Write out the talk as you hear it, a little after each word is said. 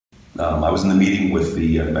I was in the meeting with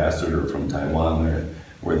the ambassador from Taiwan there,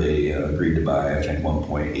 where they agreed to buy, I think,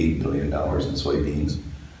 $1.8 billion in soybeans.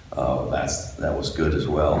 That was good as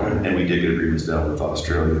well. And we did get agreements done with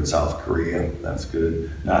Australia and South Korea. That's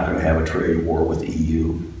good. Not going to have a trade war with the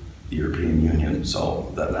EU, the European Union,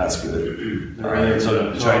 so that's good.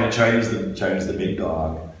 So China's the big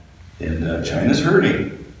dog, and China's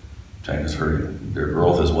hurting. China's hurting. Their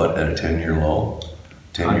growth is what, at a 10-year low?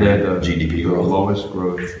 10-year GDP growth. Lowest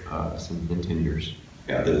growth in 10 years.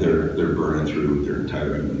 Yeah, they're burning through their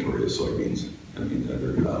entire inventory of soybeans. I mean, I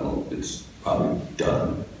don't know, it's probably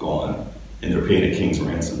done, gone, and they're paying a king's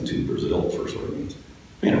ransom to Brazil for soybeans.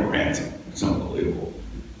 Paying a ransom, it's unbelievable.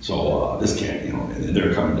 So this can't, and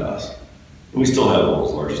they're coming to us. And we still have the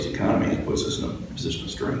world's largest economy. It puts us in a position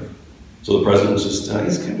of strength. So the president's just,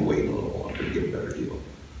 he's kind of waiting a little longer to get a better deal.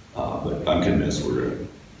 But I'm convinced we're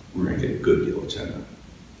going to get a good deal with China.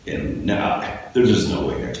 And now, there's just no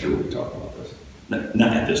way next year we'll be talking about this.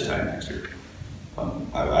 Not at this time next year.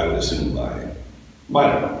 I would assume by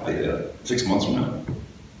I don't know, like 6 months from now,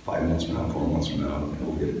 5 months from now, 4 months from now,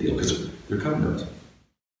 we'll get a deal, because they're coming to us.